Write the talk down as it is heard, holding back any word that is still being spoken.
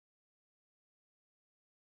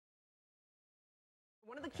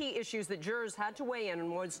One of the key issues that jurors had to weigh in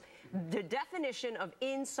on was the definition of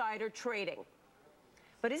insider trading.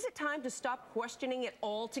 But is it time to stop questioning it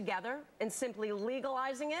altogether and simply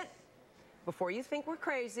legalizing it? Before you think we're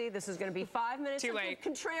crazy, this is going to be 5 minutes of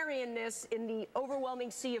contrarianness in the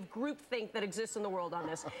overwhelming sea of groupthink that exists in the world on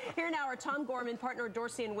this. Here now are Tom Gorman, partner at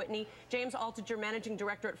Dorsey & Whitney, James Altucher, managing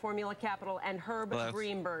director at Formula Capital, and Herb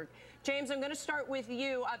Greenberg. James, I'm going to start with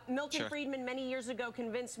you. Milton Friedman many years ago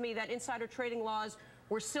convinced me that insider trading laws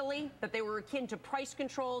were silly, that they were akin to price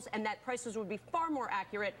controls, and that prices would be far more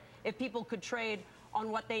accurate if people could trade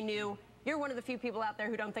on what they knew. You're one of the few people out there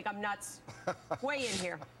who don't think I'm nuts. Weigh in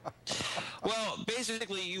here. Well,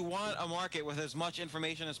 basically, you want a market with as much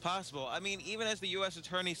information as possible. I mean, even as the U.S.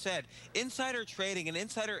 Attorney said, insider trading and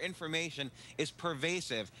insider information is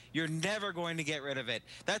pervasive. You're never going to get rid of it.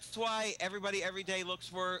 That's why everybody every day looks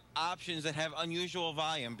for options that have unusual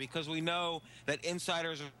volume, because we know that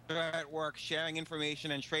insiders are at work sharing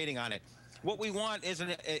information and trading on it. What we want is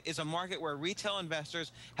a market where retail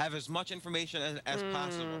investors have as much information as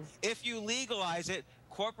possible. If you legalize it,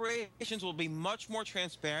 corporations will be much more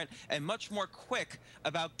transparent and much more quick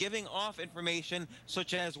about giving off information,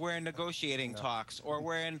 such as we're in negotiating talks or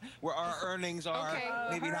where our earnings are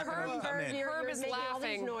maybe not going to come in. Herb is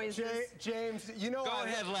laughing. James, you know, go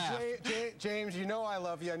ahead, laugh. James, you know I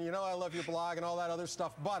love you, and you know I love your blog and all that other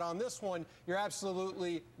stuff. But on this one, you're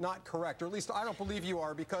absolutely not correct, or at least I don't believe you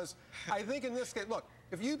are, because I think in this case, look.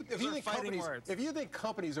 If you think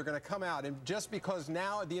companies are going to come out and just because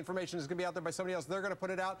now the information is going to be out there by somebody else, they're going to put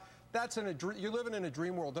it out, you're living in a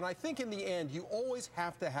dream world. And I think in the end, you always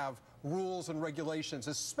have to have rules and regulations,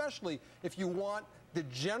 especially if you want the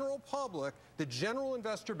general public, the general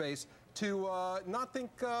investor base, to not think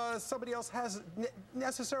somebody else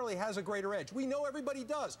necessarily has a greater edge. We know everybody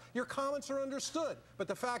does. Your comments are understood. But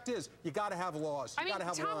the fact is, you got to have laws. You got to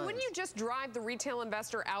have Tom, lines. wouldn't you just drive the retail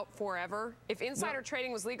investor out forever? If insider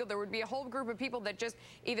trading was legal, there would be a whole group of people that just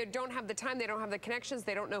either don't have the time, they don't have the connections,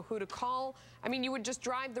 they don't know who to call. I mean, you would just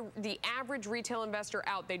drive the average retail investor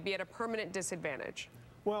out. They'd be at a permanent disadvantage.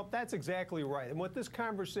 Well, that's exactly right. And what this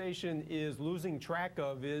conversation is losing track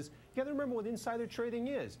of is, you got to remember what insider trading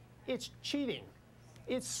is. It's cheating.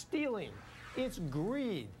 It's stealing. It's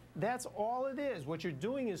greed. That's all it is. What you're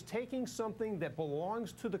doing is taking something that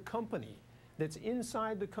belongs to the company, that's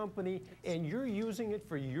inside the company, and you're using it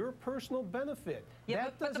for your personal benefit. Yeah,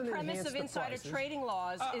 but the premise of insider trading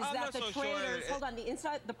laws is that the traders, hold on,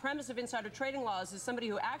 the premise of insider trading laws is somebody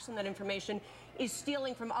who acts on that information is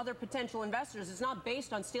stealing from other potential investors. It's not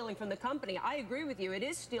based on stealing from the company. I agree with you. It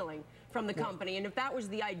is stealing from the company. And if that was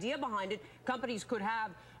the idea behind it, companies could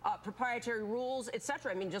have proprietary rules,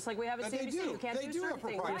 etc. I mean, just like we have at CNBC. You can't do certain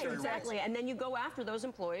things. Right, exactly. And then you go after those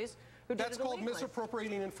employees who did it illegally. That's called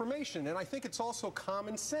misappropriating information. And I think it's also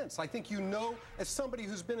common sense. I think you know, as somebody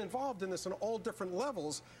who's been involved in this on all different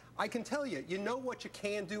levels, I can tell you, you know what you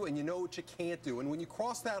can do and you know what you can't do. And when you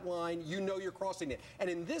cross that line, you know you're crossing it. And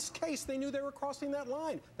in this case, they knew they were crossing that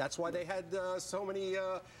line. That's why they had so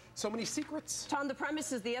many secrets. Tom, the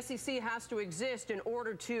premise is the SEC has to exist in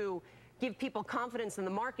order to give people confidence in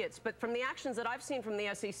the markets. But from the actions that I've seen from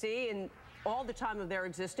the SEC in all the time of their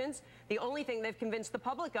existence, the only thing they've convinced the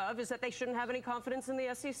public of is that they shouldn't have any confidence in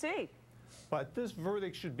the SEC. But this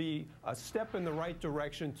verdict should be a step in the right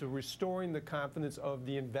direction to restoring the confidence of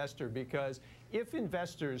the investor, because if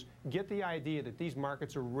investors get the idea that these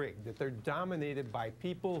markets are rigged, that they're dominated by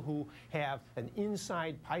people who have an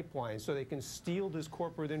inside pipeline so they can steal this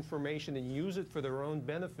corporate information and use it for their own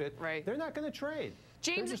benefit, they're not going to trade.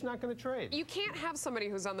 James, they're just not going to trade. You can't have somebody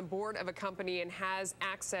who's on the board of a company and has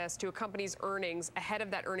access to a company's earnings ahead of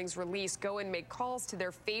that earnings release go and make calls to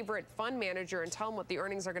their favorite fund manager and tell them what the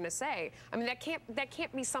earnings are going to say. I mean, that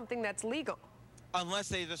can't be something that's legal. Unless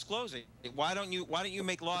they disclose it. Why don't you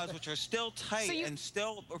make laws which are still tight and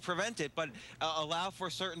still prevent it, but allow for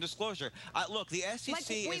certain disclosure? Look, the SEC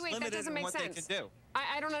is limited in what they can do.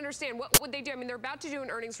 I don't understand. What would they do? I mean, they're about to do an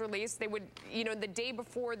earnings release. They would, you know, the day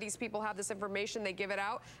before these people have this information, they give it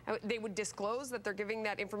out. They would disclose that they're giving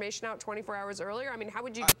that information out 24 hours earlier. I mean, how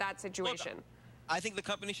would you get that situation? Look, I think the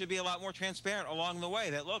company should be a lot more transparent along the way.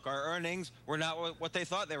 That, look, our earnings were not what they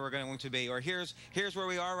thought they were going to be, or here's where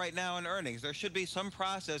we are right now in earnings. There should be some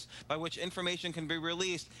process by which information can be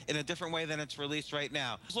released in a different way than it's released right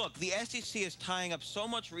now. Look, the SEC is tying up so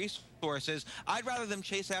much resources. I'd rather them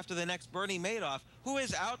chase after the next Bernie Madoff, who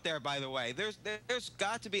is out there, by the way. There's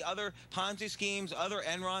got to be other Ponzi schemes, other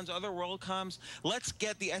Enrons, other WorldComs. Let's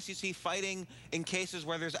get the SEC fighting in cases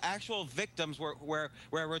where there's actual victims, where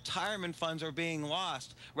retirement funds are being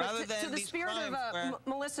lost, rather than to the these spirit crimes of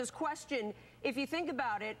Melissa's question, if you think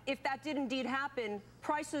about it, if that did indeed happen,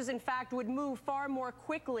 prices, in fact, would move far more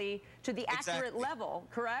quickly to the accurate level,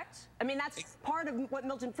 correct? I mean, that's part of what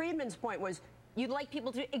Milton Friedman's point was. You'd like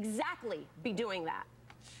people to exactly be doing that.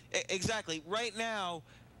 Exactly. Right now,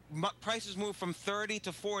 prices move from 30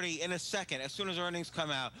 to 40 in a second as soon as earnings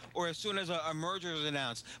come out or as soon as a merger is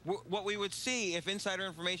announced. What we would see if insider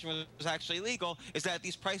information was actually legal is that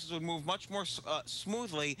these prices would move much more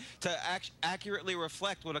smoothly to accurately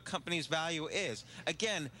reflect what a company's value is.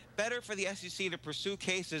 Again, better for the SEC to pursue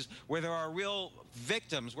cases where there are real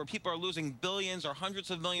victims, where people are losing billions or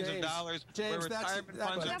hundreds of millions of dollars, where retirement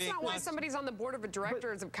funds are being... That's not why somebody's on the board of a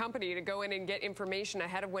directors of a company to go in and get information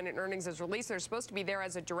ahead of when an earnings is released. They're supposed to be there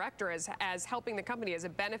as a director, as helping the company, as a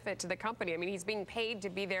benefit to the company. I mean, he's being paid to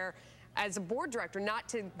be there as a board director, not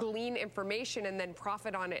to glean information and then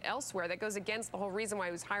profit on it elsewhere. That goes against the whole reason why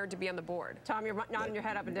he was hired to be on the board. Tom, you're nodding your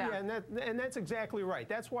head up and down. Yeah, and that's exactly right.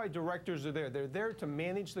 That's why directors are there. They're there to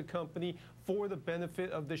manage the company for the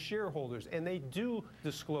benefit of the shareholders, and they do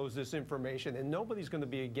disclose this information, and nobody's going to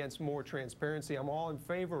be against more transparency. I'm all in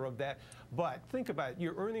favor of that. But think about it.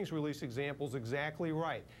 Your earnings release example is exactly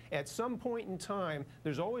right. At some point in time,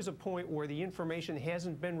 there's always a point where the information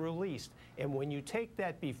hasn't been released, and when you take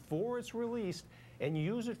that before it's released and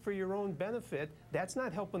use it for your own benefit, that's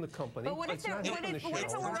not helping the company. But what if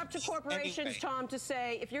it were up to corporations, Tom, to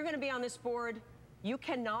say, if you're going to be on this board, you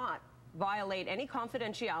cannot violate any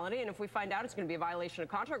confidentiality, and if we find out it's going to be a violation of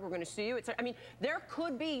contract, we're going to sue you. I mean, there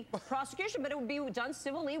could be prosecution, but it would be done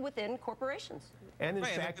civilly within corporations. And in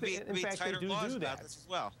fact, they do that as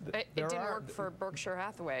well. It didn't work for Berkshire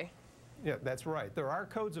Hathaway. Yeah, that's right. There are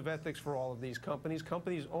codes of ethics for all of these companies.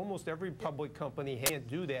 Almost every public company can't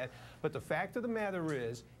do that. But the fact of the matter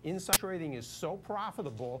is, insider trading is so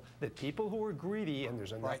profitable that people who are greedy, and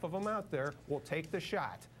there's enough of them out there, will take the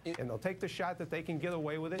shot. And they'll take the shot that they can get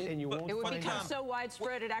away with it, and you won't find out. It would become so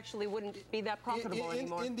widespread it actually wouldn't be that profitable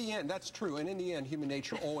anymore. In the end, that's true. And in the end, human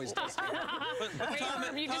nature always does.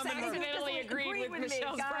 You just accidentally agreed with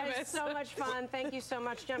Michelle's premise. Guys, so much fun. Thank you so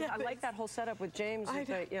much, Jim. I like that whole setup with James.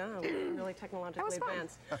 Yeah, really technologically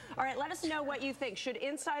advanced. All right, let us know what you think. Should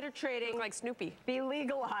insider trading like Snoopy be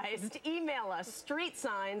legalized? Email us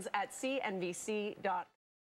streetsigns@cnbc.com.